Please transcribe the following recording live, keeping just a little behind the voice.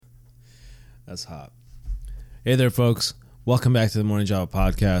That's hot. Hey there, folks. Welcome back to the Morning Java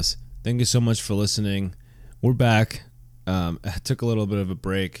Podcast. Thank you so much for listening. We're back. I took a little bit of a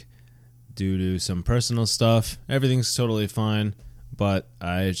break due to some personal stuff. Everything's totally fine, but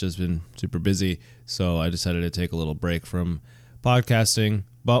I've just been super busy, so I decided to take a little break from podcasting,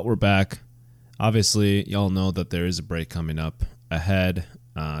 but we're back. Obviously, y'all know that there is a break coming up ahead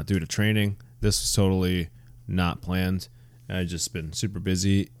due to training. This was totally not planned. I've just been super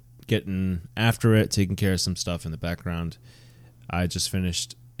busy getting after it, taking care of some stuff in the background. I just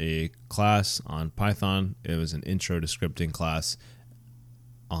finished a class on Python. It was an intro to scripting class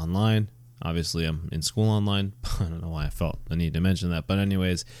online. Obviously, I'm in school online. I don't know why I felt the need to mention that. But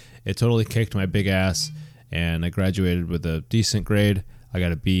anyways, it totally kicked my big ass, and I graduated with a decent grade. I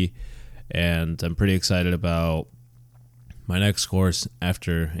got a B, and I'm pretty excited about my next course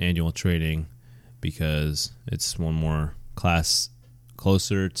after annual training because it's one more class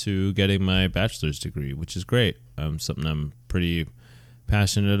closer to getting my bachelor's degree, which is great. Something I'm pretty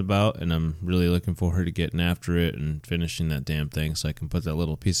passionate about, and I'm really looking forward to getting after it and finishing that damn thing so I can put that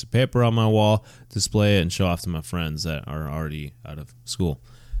little piece of paper on my wall, display it, and show off to my friends that are already out of school.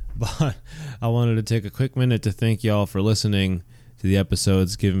 But I wanted to take a quick minute to thank y'all for listening to the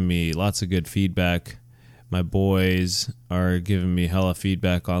episodes, giving me lots of good feedback. My boys are giving me hella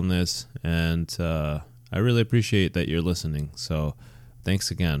feedback on this, and I really appreciate that you're listening, so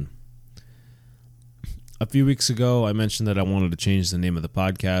thanks again. A few weeks ago, I mentioned that I wanted to change the name of the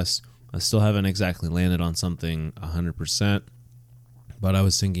podcast. I still haven't exactly landed on something 100%, but I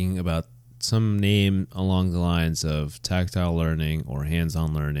was thinking about some name along the lines of tactile learning or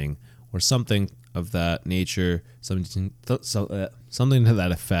hands-on learning or something of that nature, something to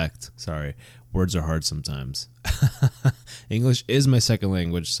that effect. Sorry, words are hard sometimes. English is my second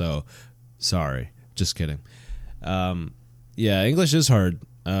language, so sorry. Just kidding. Yeah, English is hard.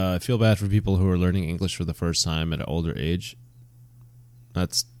 I feel bad for people who are learning English for the first time at an older age.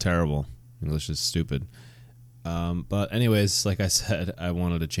 That's terrible. English is stupid. But anyways, like I said, I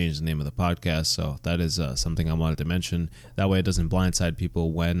wanted to change the name of the podcast, so that is something I wanted to mention. That way it doesn't blindside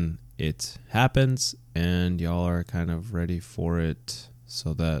people when it happens, and y'all are kind of ready for it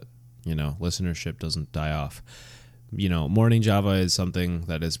so that, listenership doesn't die off. Morning Java is something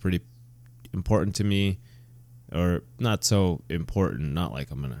that is pretty important to me. Or not so important, not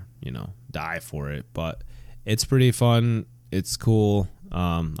like I'm gonna, die for it, but it's pretty fun. It's cool.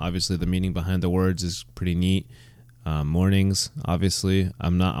 Obviously, the meaning behind the words is pretty neat. Mornings, obviously,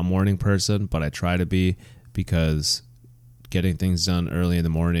 I'm not a morning person, but I try to be because getting things done early in the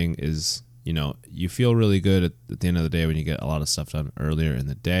morning is, you feel really good at the end of the day when you get a lot of stuff done earlier in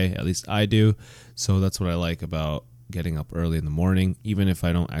the day. At least I do. So that's what I like about getting up early in the morning, even if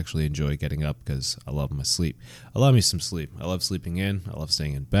I don't actually enjoy getting up because I love my sleep. I love me some sleep. I love sleeping in. I love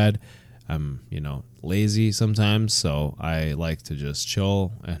staying in bed. I'm, lazy sometimes, so I like to just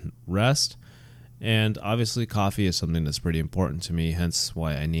chill and rest. And obviously coffee is something that's pretty important to me, hence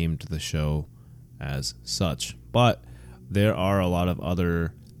why I named the show as such. But there are a lot of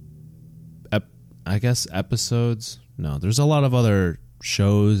other, episodes. No, there's a lot of other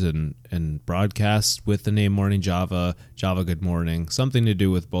shows and broadcasts with the name Morning Java, Java Good Morning, something to do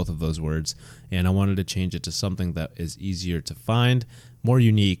with both of those words, and I wanted to change it to something that is easier to find, more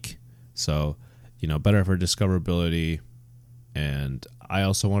unique, so, better for discoverability, and I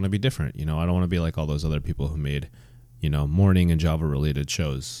also want to be different, I don't want to be like all those other people who made, morning and Java related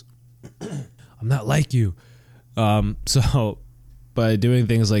shows. I'm not like you. So by doing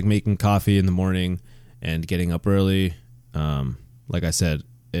things like making coffee in the morning and getting up early, like I said,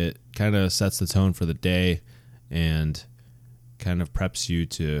 it kind of sets the tone for the day and kind of preps you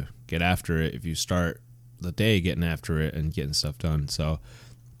to get after it if you start the day getting after it and getting stuff done. So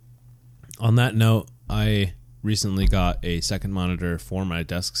on that note, I recently got a second monitor for my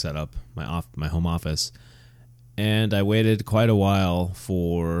desk setup, my home office, and I waited quite a while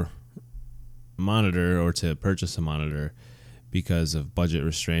for a monitor or to purchase a monitor because of budget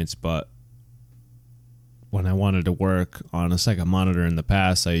restraints, but when I wanted to work on a second monitor in the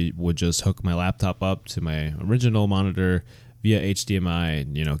past, I would just hook my laptop up to my original monitor via HDMI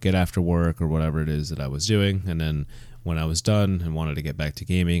and, get after work or whatever it is that I was doing. And then when I was done and wanted to get back to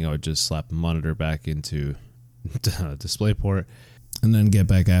gaming, I would just slap the monitor back into DisplayPort and then get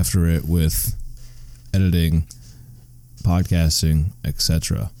back after it with editing, podcasting,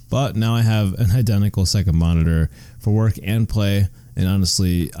 etc. But now I have an identical second monitor for work and play, and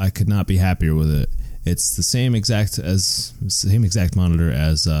honestly, I could not be happier with it. It's the same exact monitor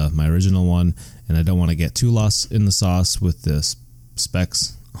as my original one, and I don't want to get too lost in the sauce with the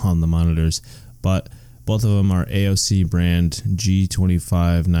specs on the monitors, but Both of them are AOC brand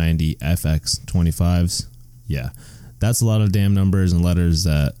G2590 FX25s. Yeah, that's a lot of damn numbers and letters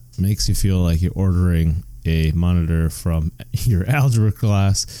that makes you feel like you're ordering a monitor from your algebra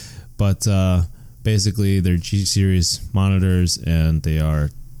class. But basically, they're G-series monitors, and they are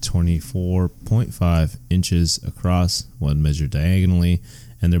 24.5 inches across, one measured diagonally,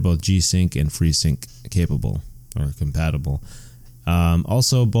 and they're both G-Sync and FreeSync capable or compatible.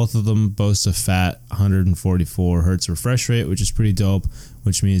 Also, both of them boast a fat 144 hertz refresh rate, which is pretty dope,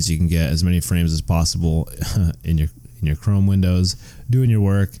 which means you can get as many frames as possible in your Chrome windows doing your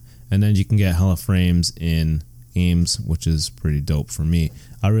work, and then you can get hella frames in games, which is pretty dope for me.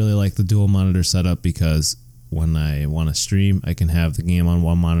 I really like the dual monitor setup because when I want to stream, I can have the game on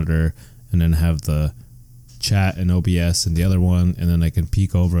one monitor and then have the chat and OBS in the other one, and then I can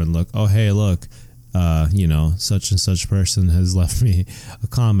peek over and look, oh hey, look, such and such person has left me a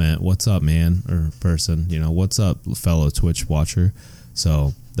comment. What's up, man? Or person, what's up, fellow Twitch watcher?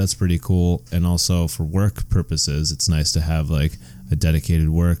 So that's pretty cool. And also for work purposes, it's nice to have like a dedicated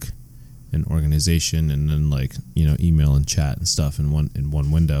work and organization, and then like email and chat and stuff in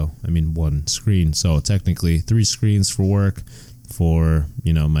one window. I mean one screen. So technically 3 screens for work, for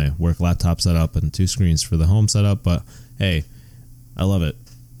my work laptop setup, and 2 screens for the home setup. But hey, I love it.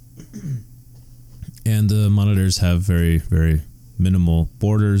 And the monitors have very, very minimal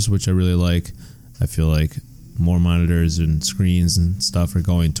borders, which I really like. I feel like more monitors and screens and stuff are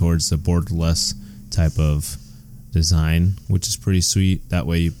going towards the borderless type of design, which is pretty sweet. That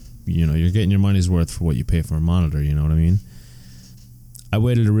way you're getting your money's worth for what you pay for a monitor, you know what I mean? I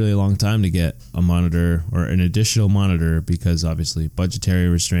waited a really long time to get a monitor or an additional monitor because obviously budgetary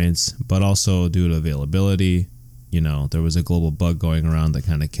restraints, but also due to availability. There was a global bug going around that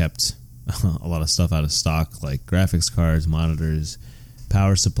kind of kept a lot of stuff out of stock, like graphics cards, monitors,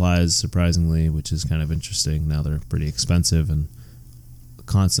 power supplies, surprisingly, which is kind of interesting. Now they're pretty expensive and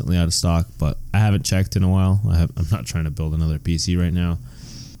constantly out of stock, but I haven't checked in a while. I'm not trying to build another PC right now.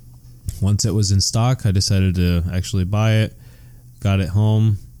 Once it was in stock, I decided to actually buy it, got it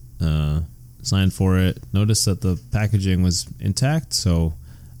home, signed for it, noticed that the packaging was intact, so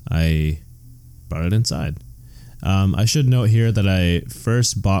I brought it inside. I should note here that I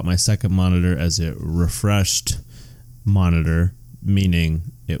first bought my second monitor as a refreshed monitor, meaning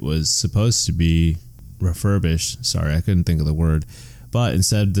it was supposed to be refurbished. Sorry, I couldn't think of the word. But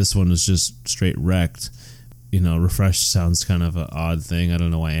instead, this one was just straight wrecked. Refreshed sounds kind of an odd thing. I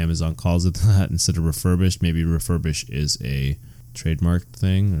don't know why Amazon calls it that instead of refurbished. Maybe refurbish is a trademarked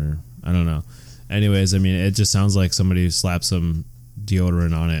thing, or I don't know. Anyways, I mean, it just sounds like somebody slapped some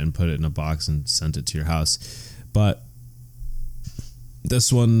deodorant on it and put it in a box and sent it to your house. But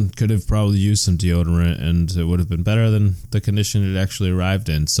this one could have probably used some deodorant, and it would have been better than the condition it actually arrived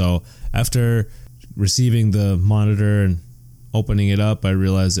in. So after receiving the monitor and opening it up, I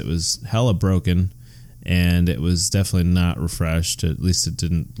realized it was hella broken, and it was definitely not refreshed. At least it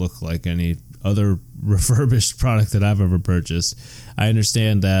didn't look like any other refurbished product that I've ever purchased. I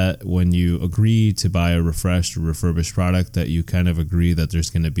understand that when you agree to buy a refreshed or refurbished product, that you kind of agree that there's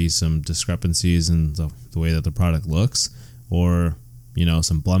going to be some discrepancies in the way that the product looks, or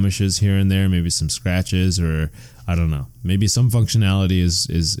some blemishes here and there, maybe some scratches, or I don't know, maybe some functionality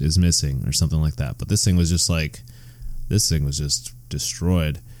is missing or something like that. But this thing was just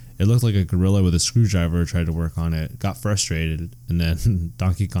destroyed. It looked like a gorilla with a screwdriver tried to work on it, got frustrated, and then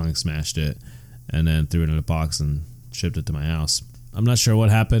Donkey Kong smashed it, and then threw it in a box and shipped it to my house. I'm not sure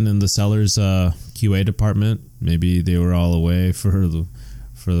what happened in the seller's QA department. Maybe they were all away for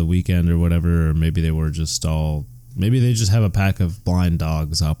the weekend or whatever, or maybe they just have a pack of blind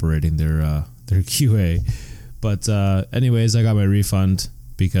dogs operating their QA. But anyways, I got my refund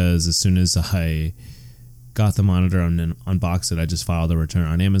because as soon as I got the monitor and then unboxed it, I just filed a return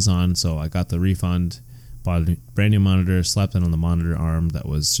on Amazon. So I got the refund, bought a brand new monitor, slapped it on the monitor arm that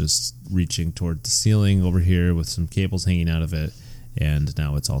was just reaching toward the ceiling over here with some cables hanging out of it, and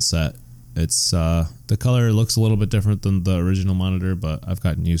now it's all set. It's the color looks a little bit different than the original monitor, but I've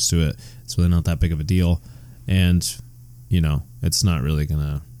gotten used to it. It's really not that big of a deal, and it's not really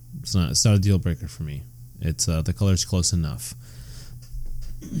it's not a deal breaker for me. It's the color's close enough.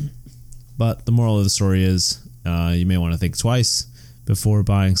 But the moral of the story is you may want to think twice before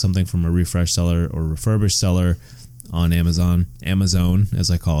buying something from a refresh seller or refurbished seller on Amazon as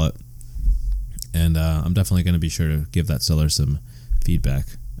I call it. And I'm definitely going to be sure to give that seller some feedback.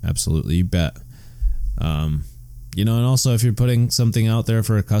 Absolutely, you bet. And also if you're putting something out there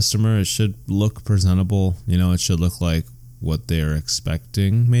for a customer, it should look presentable. It should look like what they're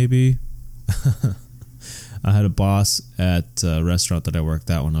expecting, maybe. I had a boss at a restaurant that I worked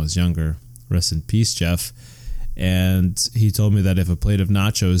at when I was younger, Rest in peace, Jeff. And he told me that if a plate of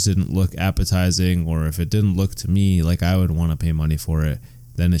nachos didn't look appetizing, or if it didn't look to me like I would want to pay money for it,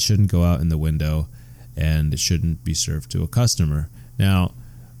 then it shouldn't go out in the window and it shouldn't be served to a customer. Now,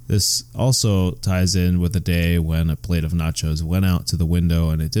 this also ties in with a day when a plate of nachos went out to the window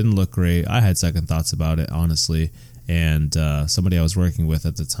and it didn't look great. I had second thoughts about it, honestly. And somebody I was working with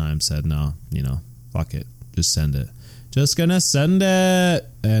at the time said, no, fuck it. Just send it. Just gonna send it.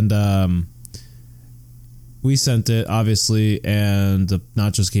 And we sent it, obviously, and the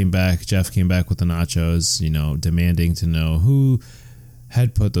nachos came back. Jeff came back with the nachos, demanding to know who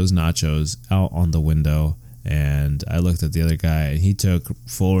had put those nachos out on the window. And I looked at the other guy, and he took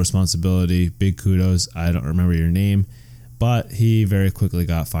full responsibility. Big kudos. I don't remember your name, but he very quickly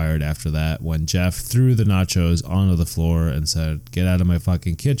got fired after that when Jeff threw the nachos onto the floor and said, "Get out of my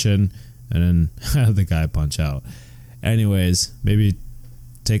fucking kitchen," and then had the guy punch out. Anyways, maybe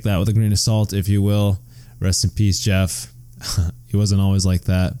take that with a grain of salt, if you will. Rest in peace, Jeff. He wasn't always like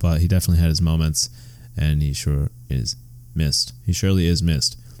that, but he definitely had his moments, and he sure is missed. He surely is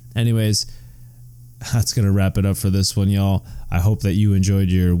missed. Anyways, that's going to wrap it up for this one, y'all. I hope that you enjoyed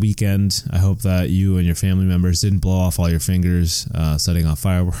your weekend. I hope that you and your family members didn't blow off all your fingers setting off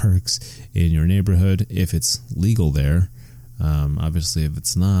fireworks in your neighborhood, if it's legal there. Obviously, if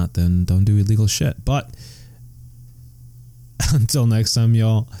it's not, then don't do illegal shit. But until next time,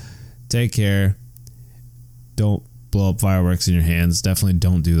 y'all, take care. Don't blow up fireworks in your hands. Definitely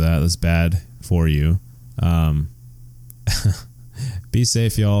don't do that. That's bad for you. Be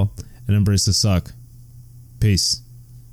safe, y'all, and embrace the suck. Peace.